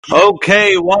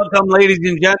Okay, welcome, ladies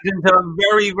and gentlemen, to a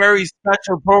very, very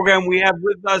special program. We have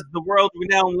with us the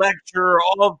world-renowned lecturer,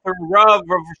 author, Rav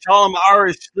Shalom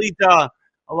Arish Shlita,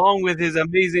 along with his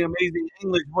amazing, amazing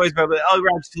English voice, Rabbi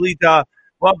Elrod Shlita.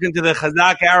 Welcome to the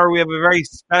Chazak Hour. We have a very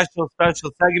special,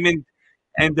 special segment,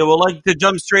 and we'd like to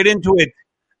jump straight into it.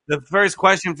 The first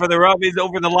question for the Rav is,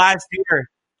 over the last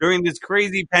year, during this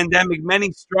crazy pandemic,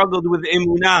 many struggled with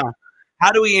Emunah.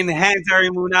 How do we enhance our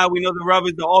Emunah? We know the Rav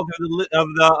is the author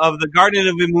of the Garden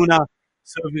of Emunah.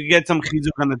 So if we get some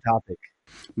chizuk on the topic.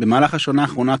 במהלך השנה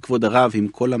האחרונה, כבוד הרב, עם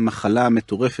כל המחלה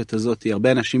המטורפת הזאת,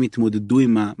 הרבה אנשים התמודדו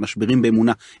עם המשברים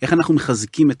באמונה. איך אנחנו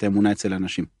מחזקים את האמונה אצל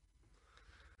האנשים?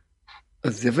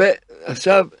 אז יפה,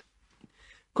 עכשיו,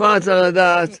 כל צריך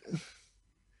לדעת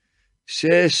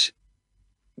שיש,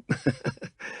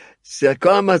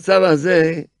 שכל המצב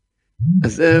הזה,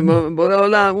 אז בורא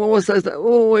עולם,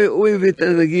 הוא הביא את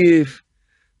הנגיף,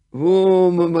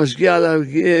 והוא משגיע על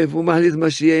הנגיף, הוא מחליט מה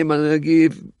שיהיה עם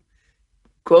הנגיף,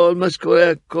 כל מה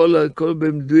שקורה, הכל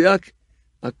במדויק,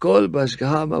 הכל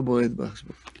בהשגחה מהבועט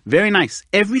בחשבון. Very nice.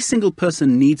 Every single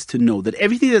person needs to know that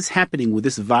everything that's happening with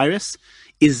this virus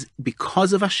is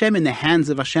because of Hashem, in the hands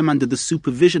of Hashem, under the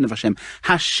supervision of Hashem.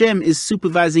 Hashem is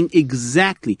supervising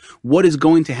exactly what is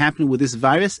going to happen with this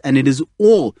virus, and it is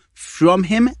all from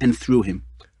Him and through Him.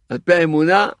 על פי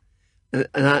האמונה,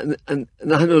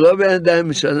 אנחנו לא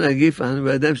בידיים של הנגיף, אנחנו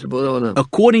בידיים של בורא עולם.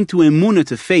 According to emunah,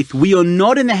 to faith, we are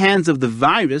not in the hands of the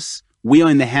virus, we are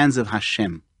in the hands of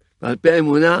Hashem. ועל פי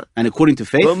האמונה, And according to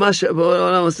faith, כל מה שבורא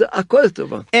עולם עושה, הכל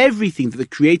טובה. everything that the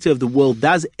creator of the world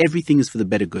does, everything is for the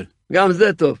better good. גם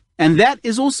זה טוב. And that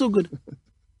is also good.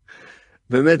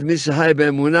 באמת, מי שחי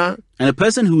באמונה, And a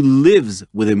person who lives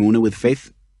with emunah, with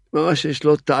faith, ממש יש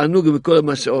לו תענוג מכל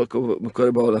מה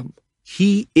שקורה בעולם.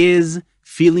 he is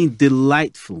feeling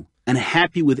delightful and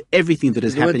happy with everything that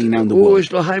is happening now in the הוא world.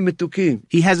 יש לו חיים מתוקים.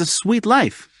 He has a sweet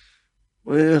life.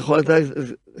 אני יכול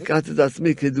לקחת את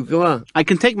עצמי כדוגמה. I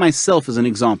can take myself as an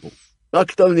example.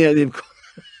 רק טוב נהיה לי עם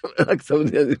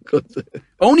כל זה.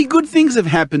 Only good things have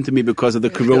happened to me because of the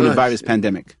coronavirus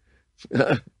pandemic.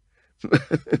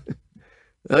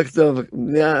 רק טוב,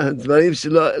 דברים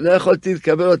שלא יכולתי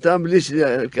לקבל אותם בלי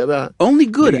שקרה. Only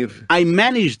good. I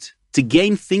managed to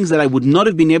gain things that I would not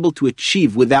have been able to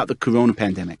achieve without the corona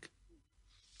pandemic.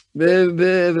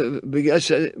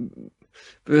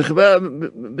 בגלל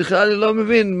בכלל אני לא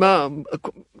מבין מה,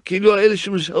 כאילו אלה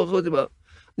שמשלחו אותי,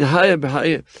 אני חי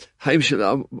בחיים של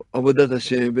עבודת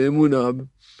השם, באמונה,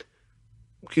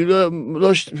 כאילו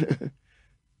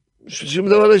שום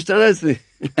דבר לא השתנה אצלי.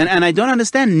 And I don't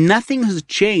understand, nothing has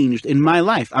changed in my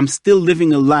life. I'm still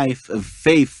living a life of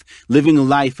faith, living a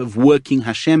life of working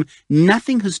Hashem.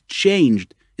 Nothing has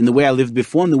changed in the way I lived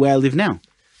before and the way I live now.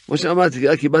 כמו שאמרתי,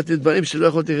 רק קיבלתי דברים שלא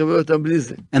יכולתי לקבל אותם בלי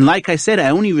זה. And like I said, I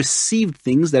only received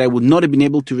things that I would not have been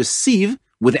able to receive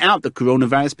without the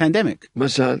coronavirus pandemic.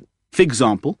 למשל, For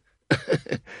example,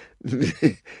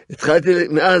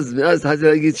 מאז התחלתי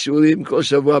להגיד שיעורים כל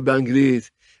שבוע באנגלית,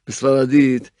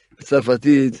 בספרדית,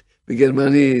 בצרפתית,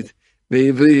 בגרמנית,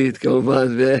 בעברית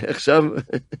כמובן, ועכשיו...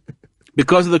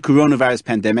 because of the coronavirus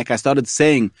pandemic, I started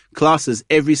saying classes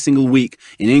every single week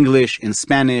in English, in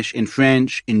Spanish, in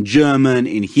French, in German,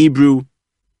 in Hebrew.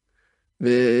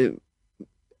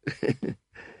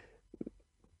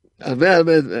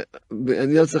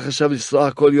 אני לא צריך עכשיו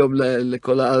לנסוע כל יום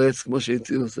לכל הארץ כמו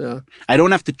שהייתי נוסע. I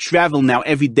don't have to travel now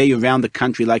every day around the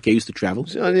country like I used to travel.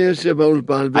 אני יושב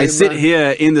באולפן. I sit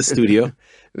here in the studio.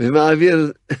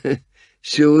 ומעביר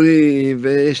שיעורים,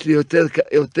 ויש לי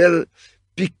יותר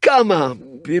פי כמה,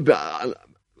 פי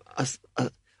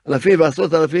אלפים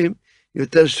ועשרות אלפים,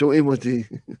 יותר שומעים אותי.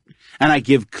 And I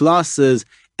give classes,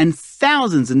 and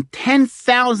thousands and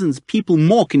 10,000 people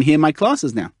more can hear my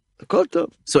classes now. הכל טוב.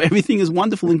 So everything is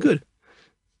wonderful and good.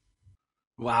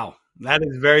 Wow. That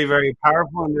is very, very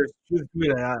powerful, and there's truth to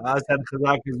it. Us at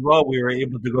Chazak as well, we were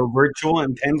able to go virtual, and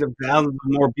tens of thousands of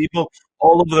more people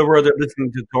all over the world are listening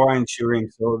to Torah and Shiurim.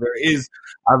 So there is,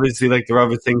 obviously, like the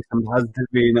Rav is saying, some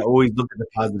positivity, and always look at the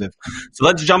positive. So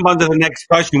let's jump on to the next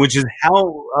question, which is how,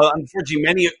 unfortunately,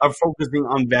 many are focusing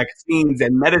on vaccines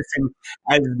and medicine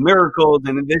as miracles,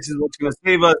 and this is what's going to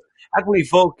save us. How can we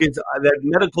focus that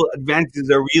medical advances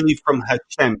are really from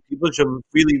Hashem? People should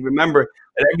really remember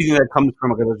that everything that comes from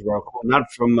HaKadosh Baruch Hu, not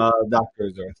from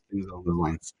doctors or things along those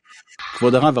lines.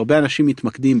 כבוד הרב, הרבה אנשים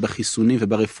מתמקדים בחיסונים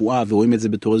וברפואה ורואים את זה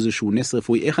בתור איזשהו נס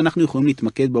רפואי. איך אנחנו יכולים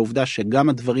להתמקד בעובדה שגם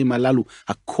הדברים הללו,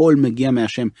 הכל מגיע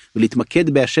מהשם, ולהתמקד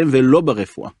בהשם ולא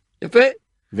ברפואה? יפה.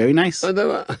 Very nice. עוד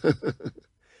דבר.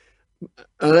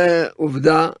 הרי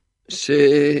עובדה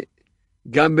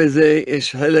שגם בזה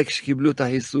יש חלק שקיבלו את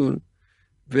החיסון,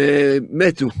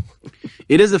 ומתו.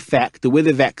 It is a fact that with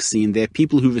the vaccine, there are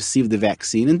people who received the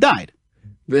vaccine and died.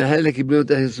 וחלק קיבלו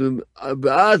את החיסון,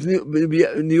 ואז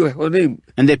נהיו חולים.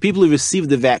 And there are people who received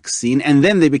the vaccine and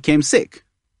then they became sick.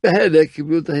 וחלק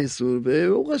קיבלו את החיסון,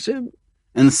 וברוך השם.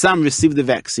 And some received the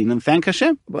vaccine and thank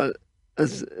Hashem. אבל,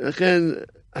 אז לכן,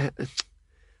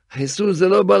 החיסון זה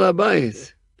לא בעל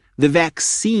הבית. The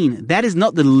vaccine, that is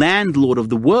not the landlord of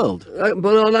the world.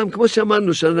 בורא העולם, כמו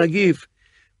שאמרנו, שהנגיף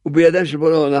הוא בידיים של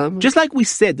בורא העולם, Just like we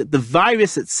said that the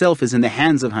virus itself is in the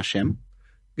hands of Hashem,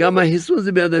 גם החיסון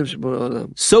זה בידיים של בורא העולם.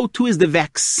 so too is the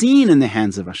vaccine in the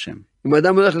hands of Hashem. אם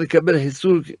אדם הולך לקבל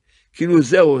חיסון, כאילו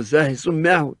זהו, זה החיסון 100%,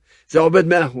 זה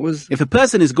עובד 100%, If a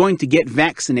person is going to get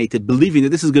vaccinated believing that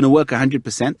this is going to work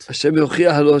 100%, השם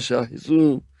יוכיח לו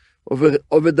שהחיסון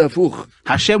עובד הפוך.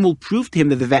 Hashem will prove to him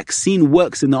that the vaccine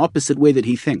works in the opposite way that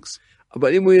he thinks.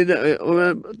 אבל אם הוא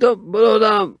אומר, טוב, בורא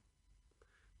העולם,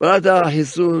 בראת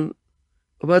החיסון,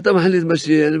 אבל אתה מחליט מה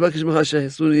שיהיה, אני מבקש ממך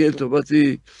שהחיסון יהיה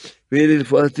לטובתי, ויהיה לי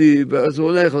רפואתי, ואז הוא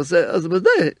הולך ועושה, אז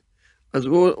ודאי, אז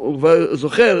הוא כבר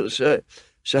זוכר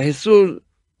שהחיסון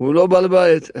הוא לא בעל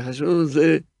בית, החיסון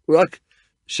זה רק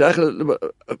שייך,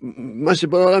 מה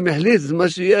שבורא העולם יחליט, זה מה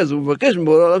שיהיה, אז הוא מבקש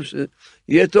מבורא העולם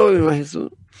שיהיה טוב עם החיסון.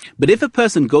 But if a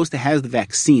person goes to have the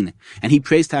vaccine and he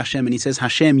prays to Hashem and he says,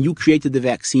 Hashem, you created the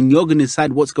vaccine, you're going to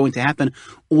decide what's going to happen.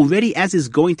 Already as he's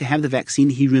going to have the vaccine,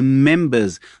 he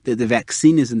remembers that the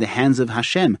vaccine is in the hands of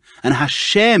Hashem. And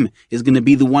Hashem is going to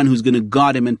be the one who's going to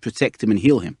guard him and protect him and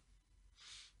heal him.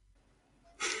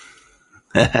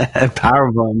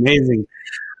 Powerful, amazing.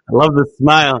 I love the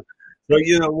smile. So,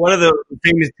 one of the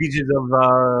famous teachers of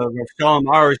Rav Shalom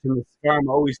Arush in the Sfarim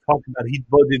always talk about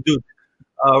Hitbodedut.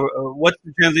 What's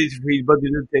the translation for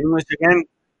Hitbodedut to English again?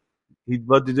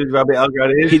 Hitbodedut, Rabbi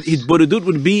Elgrad is? Hitbodedut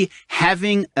would be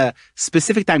having a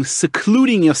specific time,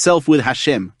 secluding yourself with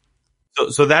Hashem.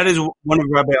 So that is one of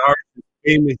Rabbi Arush's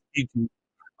famous teachings.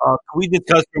 Can we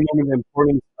discuss for a moment the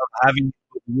importance of having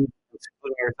Hitbodedut,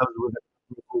 secluding ourselves with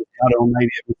God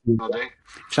Almighty every single day?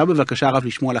 אפשר בבקשה רב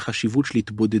לשמוע על החשיבות של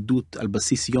התבודדות על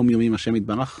בסיס יומיומי עם השם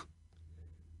יתברך?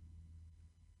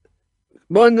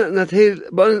 בואו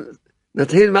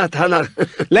נתחיל מההתחלה.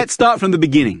 Let's start from the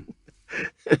beginning.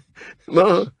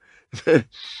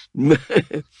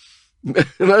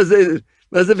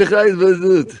 מה זה בכלל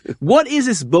התבודדות? What is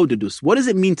this bodedus? What does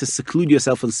it mean to seclude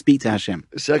yourself and speak to Hashem?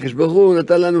 שהקדוש ברוך הוא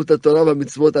נתן לנו את התורה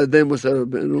והמצוות על ידי משה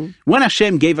רבנו. When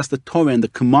Hashem gave us the Torah and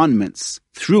the commandments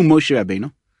through Moshe Rabbeinu,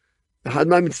 אחד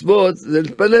מהמצוות זה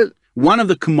להתפלל. one of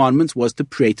the commandments was to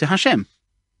pray to Hashem.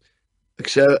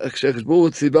 כשהקדוש ברוך הוא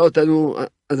ציווה אותנו,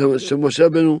 אז שמשה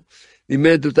רבנו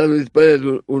לימד אותנו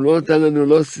להתפלל, הוא לא נתן לנו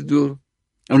לא סידור.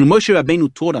 And when Moshe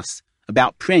Rabbeinu taught us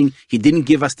about praying, he didn't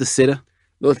give us the Siddur.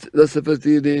 לא ספר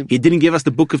תהילים. He didn't give us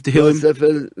the book of לא Tehillim.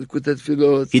 ספר ליקוטי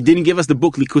תפילות. He didn't give us the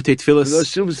book Likutei לא Tfilos.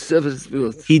 שום ספר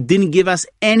תפילות. He didn't give us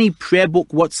any prayer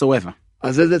book whatsoever.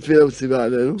 אז איזה תפילה הוא ציווה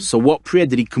עלינו? So what prayer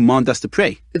did he command us to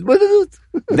pray? התבודדות.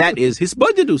 That is his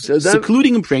bodedus,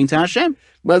 secluding and praying to Hashem.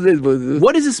 מה זה התבודדות?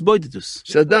 What is this bodedus?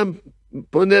 כשאדם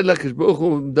פונה לקדוש ברוך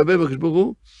הוא, מדבר בקדוש ברוך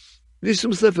הוא, בלי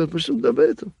שום ספר, פשוט מדבר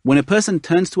איתו. When a person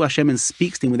turns to Hashem and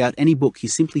speaks to him without any book, he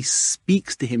simply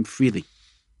speaks to him freely.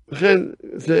 לכן,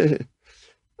 זה...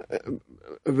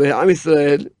 ועם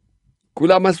ישראל,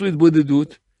 כולם עשו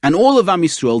התבודדות. And all of Am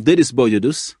Yisrael did his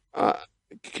bodedus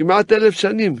כמעט 1,000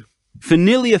 שנים. for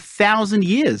nearly 1,000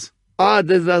 years,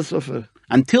 עד עזרא הסופר.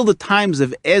 until the times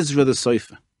of Ezra the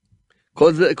Sofer.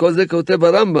 כל זה כותב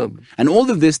הרמב"ם. And all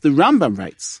of this, the Rambam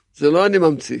writes. זה לא אני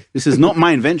ממציא. This is not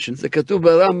my invention. זה כתוב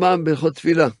ברמב"ם בהלכות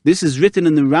תפילה. This is written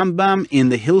in the Rambam in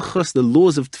the Hilchos, the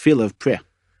laws of tefillah, of prayer.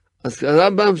 אז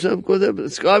הרמב"ם שם כותב,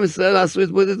 שכולם ישראל עשו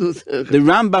התבודדות. The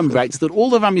Rambam writes that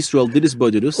all of Am Yisrael did his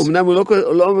bodedus. אמנם הוא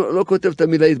לא כותב את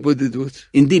המילה התבודדות.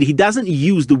 Indeed, he doesn't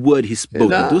use the word his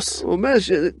bodedus. הוא אומר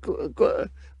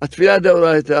שהתפילה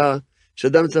דאורייתא,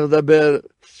 שאדם צריך לדבר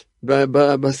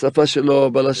בשפה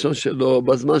שלו, בלשון שלו,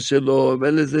 בזמן שלו,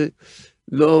 ואין לזה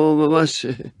לא ממש...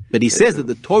 But he says that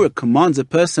the Torah commands a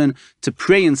person to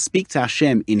pray and speak to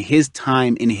Hashem in his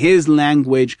time, in his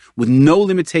language, with no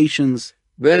limitations.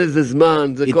 ואין לזה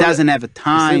זמן. It doesn't have a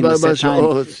time, a set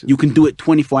time. You can do it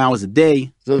 24 hours a day.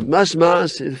 זאת משמע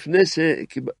שלפני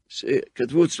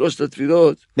שכתבו את שלושת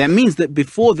התפילות, That means that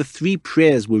before the 3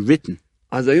 prayers were written,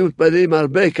 אז היו מתפללים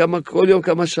הרבה, כל יום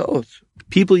כמה שעות.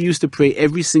 people used to pray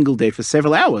every single day for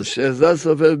several hours. שעזרא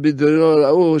סופר בדיונו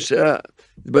ראו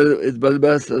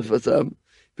שהתבלבל שפתם,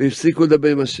 והפסיקו לדבר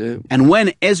עם השם, And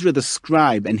when Ezra the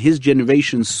scribe and his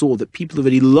generation saw that people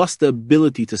already lost the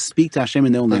ability to speak to Hashem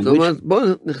in their own אז הוא language, אומר, בואו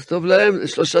נכתוב להם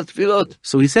 3 תפילות.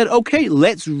 so he said, okay,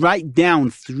 let's write down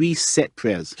 3 set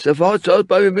prayers. שלפחות 3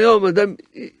 פעמים ביום, אדם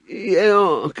יהיה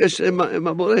לו קשר עם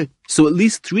הבורא. So at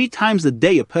least 3 times a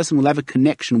day, a person will have a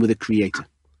connection with a creator.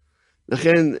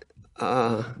 לכן,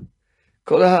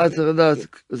 כל אחד צריך לדעת,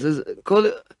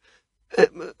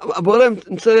 הבורא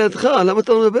נמצא לידך, למה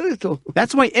אתה לא מדבר איתו?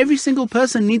 That's why every single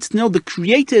person needs to know the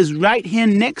creator is right here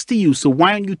next to you, so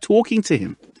why aren't you talking to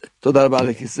him? תודה רבה על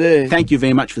הכיסא, Thank you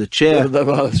very much for the chair. תודה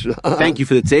רבה על השולחן, Thank you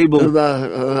for the table. תודה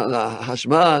על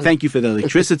החשמל, Thank you for the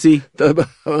electricity. תודה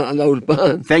על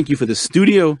האולפן. Thank you for the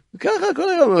studio. ככה כל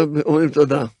היום אומרים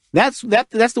תודה. That's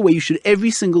the way you should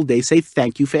every single day say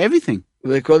thank you for everything.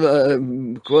 וכל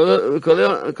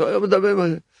יום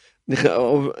מדבר,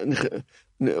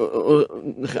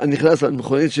 אני נכנס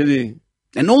למכונית שלי,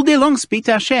 And all day long speak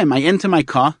to Hashem. I enter my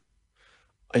car.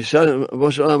 הישר,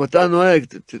 בוא שואל, אתה נוהג,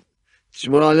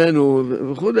 תשמור עלינו,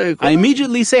 וכו'. I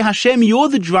immediately say, Hashem, you're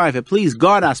the driver. Please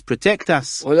guard us, protect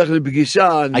us. הולך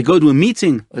לפגישה, I go to a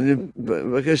meeting. אני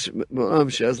מבקש בעולם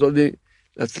שיעזור לי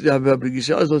להצליח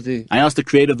בפגישה הזאת. I ask the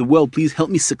creator of the world, please help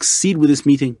me succeed with this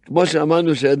meeting. כמו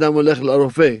שאמרנו שאדם הולך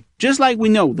לרופא. Just like we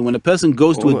know that when a person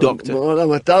goes to a doctor,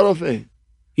 בעולם אתה רופא.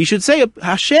 he should say,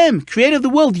 Hashem, creator of the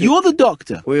world, you're the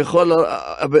doctor. הוא יכול,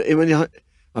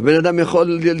 הבן אדם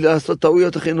יכול לעשות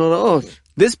טעויות הכי נוראות.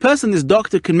 This person, this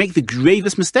doctor, can make the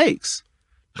gravest mistakes.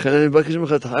 לכן אני מבקש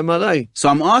ממך, תחיים עליי. So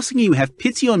I'm asking you, have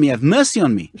pity on me, have mercy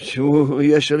on me. שהוא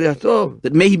יהיה שליח טוב.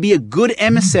 That may he be a good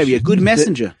emissary, a good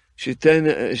messenger.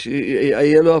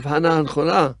 שיהיה לו הבחנה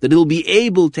הנכונה. That he'll be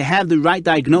able to have the right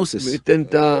diagnosis. וייתן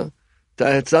את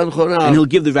העצה הנכונה. And he'll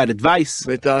give the right advice.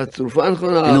 ואת התרופה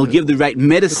הנכונה. And he'll give the right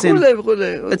medicine.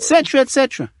 וכו'. Etc.,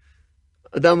 etc.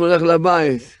 אדם הולך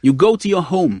לבית. You go to your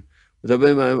home.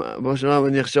 מדבר בוא שנה,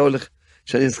 ואני עכשיו הולך,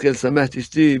 שאני אזכה לשמח את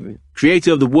אשתי.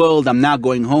 Creator of the world, I'm now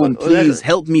going home. Please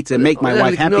help me to make my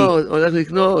wife happy. הולך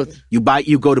לקנות. You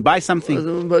go to buy something. אז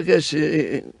הוא מבקש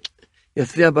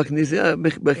יצליח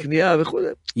בקנייה וכו'.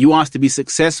 You ask to be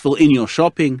successful in your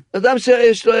shopping. אדם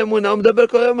שיש לו אמונה, הוא מדבר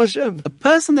כל היום השם. A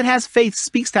person that has faith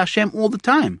speaks to Hashem all the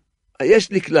time.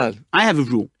 יש לי כלל. I have a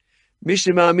rule. מי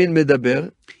שמאמין מדבר.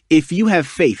 If you have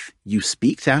faith, you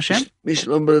speak to Hashem. מי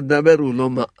שלא מדבר, הוא לא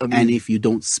מאמין. And if you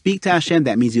don't speak to Hashem,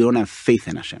 that means you don't have faith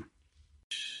in Hashem.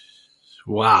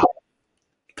 Wow.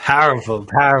 Powerful,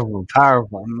 powerful,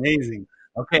 powerful. Amazing.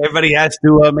 Okay, everybody has to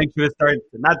make sure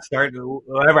to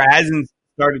whoever hasn't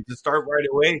started to start right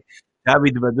away.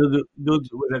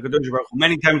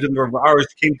 Many times when the hours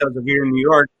came to us here in New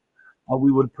York,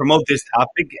 we would promote this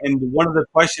topic. And one of the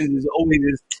questions is always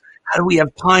how do we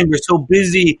have time? We're so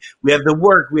busy. We have the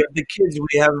work, we have the kids,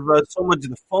 we have so much of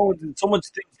the phones and so much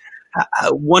things.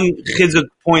 One chizuk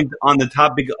point on the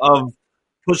topic of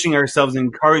pushing ourselves and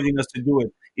encouraging us to do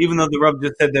it. Even though the Rav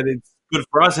just said that it's good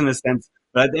for us in a sense,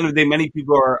 but at the end of the day, many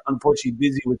people are unfortunately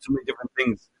busy with so many different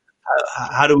things.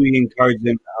 How do we encourage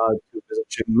them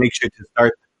to make sure to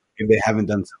start if they haven't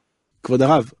done so? כבוד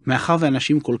הרב, מאחר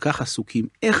ואנשים כל כך עסוקים,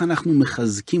 איך אנחנו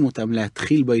מחזקים אותם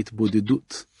להתחיל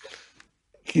בהתבודדות?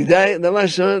 כדאי, דבר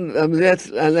ראשון,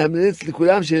 להמליץ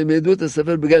לכולם שילמדו את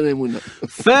הספר בגן האמונה.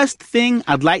 First thing,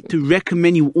 I'd like to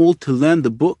recommend you all to learn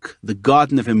the book, The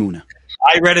Garden of Emunah.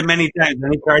 I read it many times.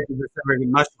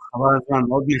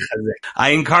 I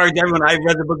encourage everyone. I've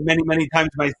read the book many, many times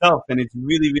myself, and it's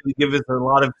really, really gives us a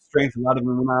lot of strength, a lot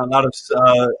of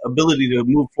ability to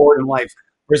move forward in life.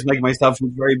 A person like myself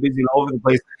who's very busy and all over the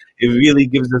place, it really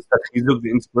gives us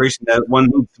the inspiration that one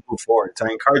needs to move forward. So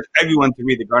I encourage everyone to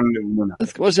read The Garden of Emunah.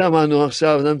 אז כמו שאמרנו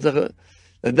עכשיו, אדם צריך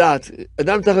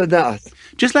לדעת.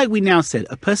 Just like we now said,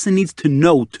 a person needs to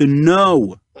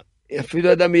know.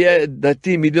 אפילו אדם יהיה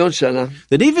דתי מיליון שנה.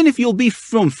 That even if you'll be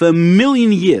from for a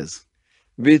million years.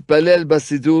 ויתפלל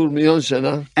בסידור מיליון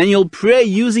שנה. And you'll pray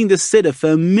using the siddur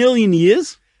for a million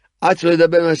years. עד שלא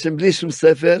ידבר עם השם בלי שום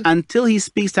ספר. Until he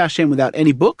speaks to Hashem without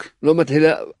any book. לא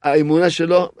מתחילה, האמונה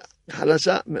שלו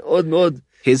חלשה מאוד מאוד.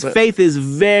 His faith is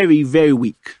very, very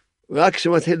weak. רק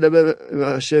כשמתחיל לדבר עם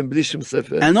השם בלי שום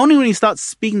ספר. And only when he starts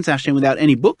speaking to Hashem without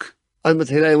any book. אז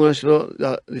מתחילה האמונה שלו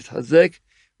להתחזק.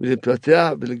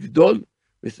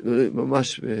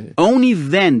 Only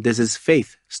then does his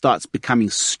faith starts becoming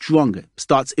stronger,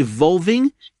 starts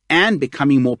evolving and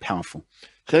becoming more powerful.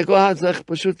 That's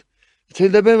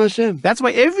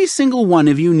why every single one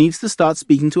of you needs to start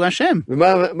speaking to Hashem.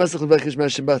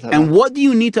 And what do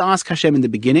you need to ask Hashem in the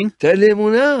beginning?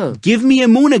 Give me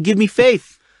emunah, give me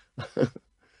faith.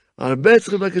 הרבה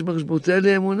צריכים לבקש מהקדוש ברוך הוא, תן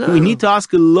לי אמונה. We need to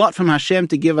ask a lot from Hashem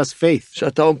to give us faith.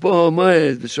 שאתה פה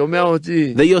עומד ושומע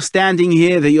אותי, That you're standing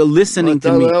here, that you're listening ואתה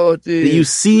to me, רואה אותי, that you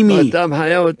see me, ואתה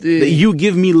מחיה אותי, that you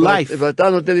give me life, ואתה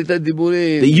נותן לי את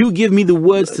הדיבורים, that you give me the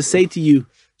words to say to you.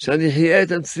 שאני אחיה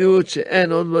את המציאות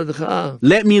שאין עוד בלעדיך,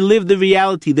 Let me live the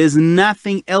reality. There's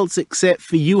nothing else except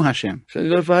for you, Hashem. שאני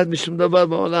לא אפחד משום דבר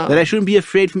בעולם, That I shouldn't be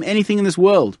afraid from anything in this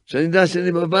world. שאני יודע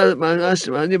שאני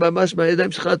ממש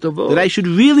מהידיים שלך הטובות. That I should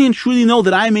really and truly know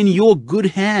that I'm in your good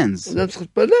hands. אדם צריך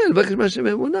להתפלל, לבקש מהשם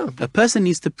אמונה. A person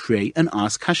needs to pray and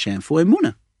ask Hashem for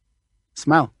emunah.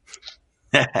 Smile.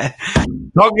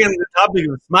 Talking on the topic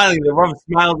of smiling, the Rav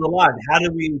smiles a lot. How do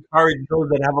we encourage those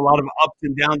that have a lot of ups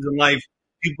and downs in life?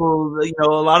 People,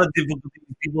 a lot of difficulties.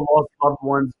 People lost loved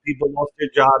ones. People lost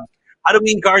their jobs. How do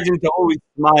we encourage them to always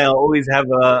smile, always have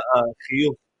a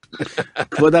chiyuv?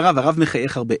 כבוד הרב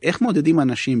מחייך הרבה. איך מעודדים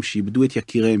אנשים שאיבדו את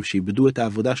יקיריהם, שאיבדו את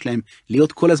העבודה שלהם,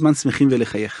 להיות כל הזמן שמחים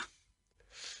ולחייך?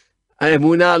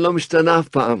 האמונה לא משתנה אף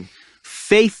פעם.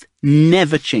 Faith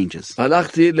never changes.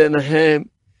 הלכתי לנחם,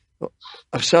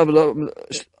 עכשיו לא,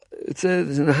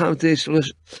 נחמתי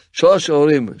שלוש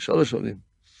הורים.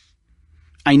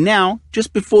 I now,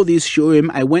 just before these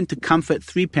shurim, I went to comfort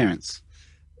 3 parents.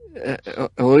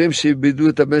 הורים שאיבדו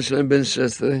את הבן שלהם בן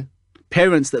 16,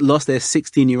 Parents that lost their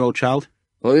 16-year-old child.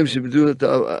 הורים שאיבדו את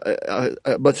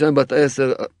הבת שלהם בת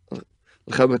 10,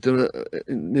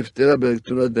 נפטרה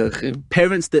בתאונת דרכים.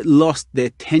 Parents that lost their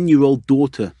 10-year-old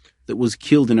daughter that was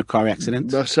killed in a car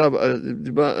accident. ועכשיו,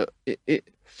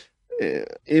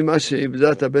 אמא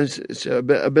שאיבדה את הבן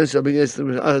שלה בגיל 20,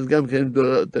 אז גם כן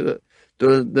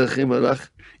תאונת דרכים הלך.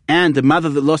 And the mother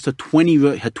that lost her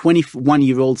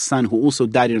 21-year-old son who also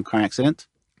died in a car accident.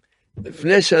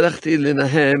 לפני שהלכתי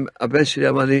לנחם, הבן שלי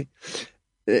אמר לי,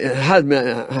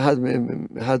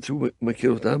 אחד שהוא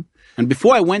מכיר אותם. And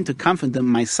before I went to comfort them,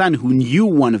 my son, who knew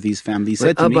one of these families,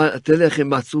 said to me, אבא, תלך, הם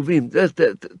מעצובים,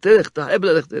 תלך, תחייב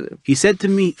ללכת אליהם. he said to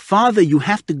me, Father, you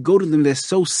have to go to them, they're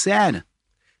so sad.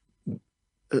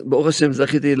 ברוך השם,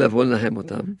 זכיתי לבוא לנחם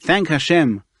אותם. Thank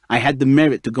Hashem, I had the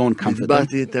merit to go and comfort them.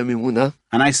 דיברתי איתם אמונה.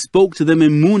 And I spoke to them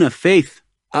emunah, faith.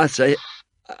 עד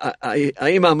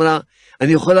שהאמא אמרה,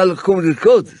 אני יכולה לקום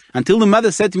לרקוד. Until the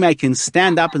mother said to me, I can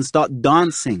stand up and start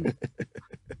dancing.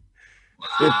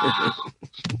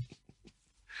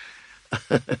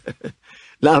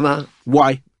 למה?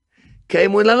 Why? כי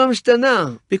האמונה לא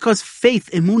משתנה. Because faith,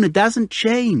 emunah, doesn't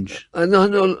change.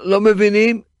 אנחנו לא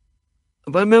מבינים,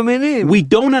 אבל מאמינים. We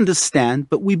don't understand,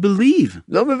 but we believe.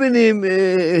 לא מבינים,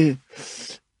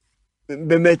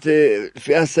 באמת,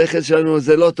 לפי השכל שלנו,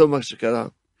 זה לא טוב מה שקרה.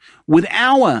 With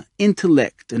our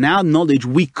intellect and our knowledge,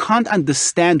 we can't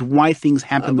understand why things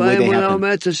happen the way they אבל האמונה happen.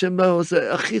 אומרת שהשם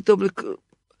עושה הכי טוב לכולם.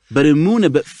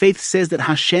 But faith says that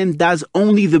Hashem does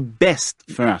only the best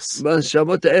for us.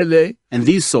 והנשמות האלה, And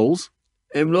these souls,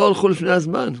 הם לא הלכו לפני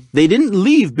הזמן. they didn't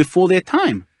leave before their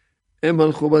time. הם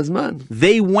הלכו בזמן.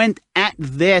 They went at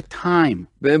their time.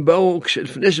 והם באו,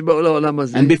 לפני שבאו לעולם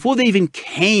הזה, And before they even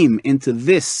came into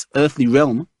this earthly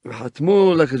realm,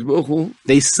 חתמו לקדוש ברוך הוא,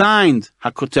 they signed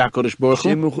HaKodesh Baruch Hu,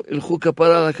 שהם ילכו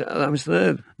כפרה על עם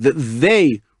ישראל. that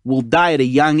they will die at a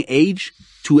young age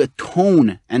to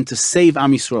atone and to save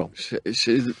Am Yisrael.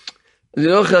 אני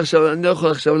לא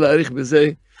יכול עכשיו להעריך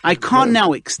בזה. I can't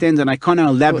now extend and I can't now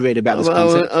elaborate about this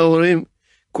אבל concept, ההורים,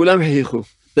 כולם חייכו.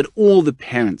 but all the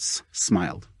parents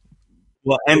smiled.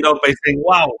 We'll end up by saying,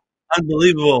 wow,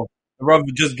 unbelievable. The Rav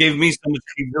just gave me so much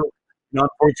chizuk.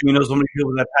 Unfortunately, so many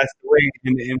people that passed away,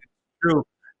 and it's true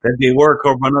that they were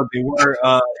korbanot, they were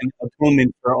an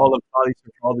atonement for all of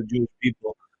Palestine, for all the Jewish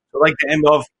people. So I'd like to end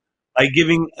off by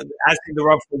asking the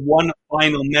Rav for one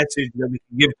final message that we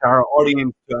can give to our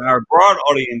audience, to our broad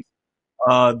audience,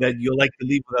 that you'd like to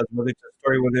leave with us, whether it's a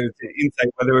story, whether it's an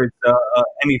insight, whether it's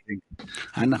anything.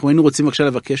 אנחנו היינו רוצים בבקשה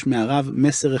לבקש מהרב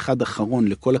מסר אחד אחרון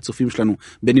לכל הצופים שלנו,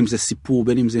 בין אם זה סיפור,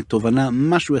 בין אם זה תובנה,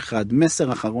 משהו אחד,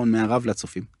 מסר אחרון מהרב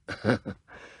לצופים.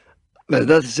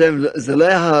 בעזרת השם, זה לא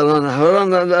היה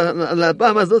האחרון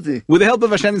לפעם הזאת. With the help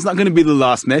of Hashem, it's not going to be the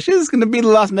last message, it's going to be the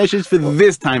last message for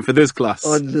this time, for this class.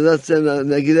 עוד בעזרת השם,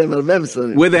 נגיד להם הרבה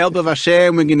מסרים. With the help of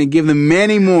Hashem, we're going to give them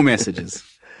many more messages.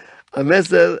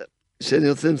 המסר שאני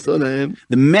רוצה למסור להם,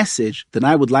 The message that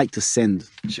I would like to send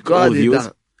to שכל all viewers, עדידה,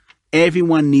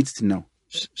 everyone needs to know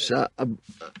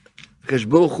שהקדוש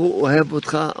ברוך הוא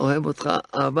אוהב אותך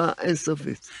אהבה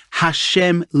אינסופית.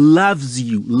 Hashem loves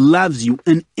you,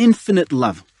 an infinite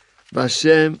love.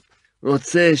 והשם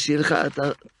רוצה שיהיה לך את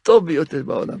הטוב ביותר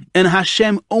בעולם. And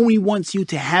Hashem only wants you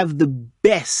to have the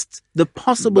best, the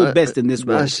possible best in this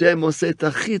world. והשם עושה את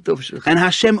הכי טוב שלך. And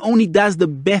Hashem only does the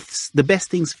best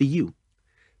things for you.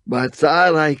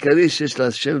 והצער העיקרי שיש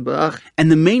להשם יתברך,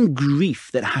 And the main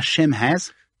grief that Hashem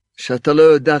has שאתה לא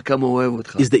יודע כמה הוא אוהב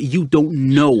אותך. is that you don't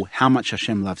know how much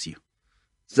Hashem loves you.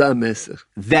 זה המסר.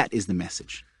 That is the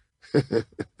message.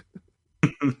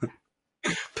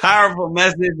 Powerful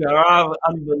message, Rav,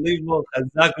 unbelievable.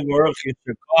 Chazak u'baruch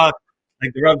Yeshua Koach.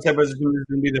 Like the Rav said, this is going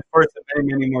to be the first of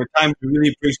many, many more times. We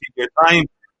really appreciate your time.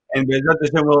 And Be'ezrat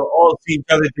Hashem, we'll all see each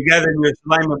other together in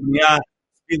Yerushalayim Abniyah,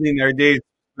 speeding our days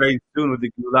very soon with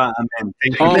the Geulah. Amen.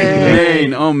 Thank you.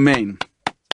 Amen. Amen.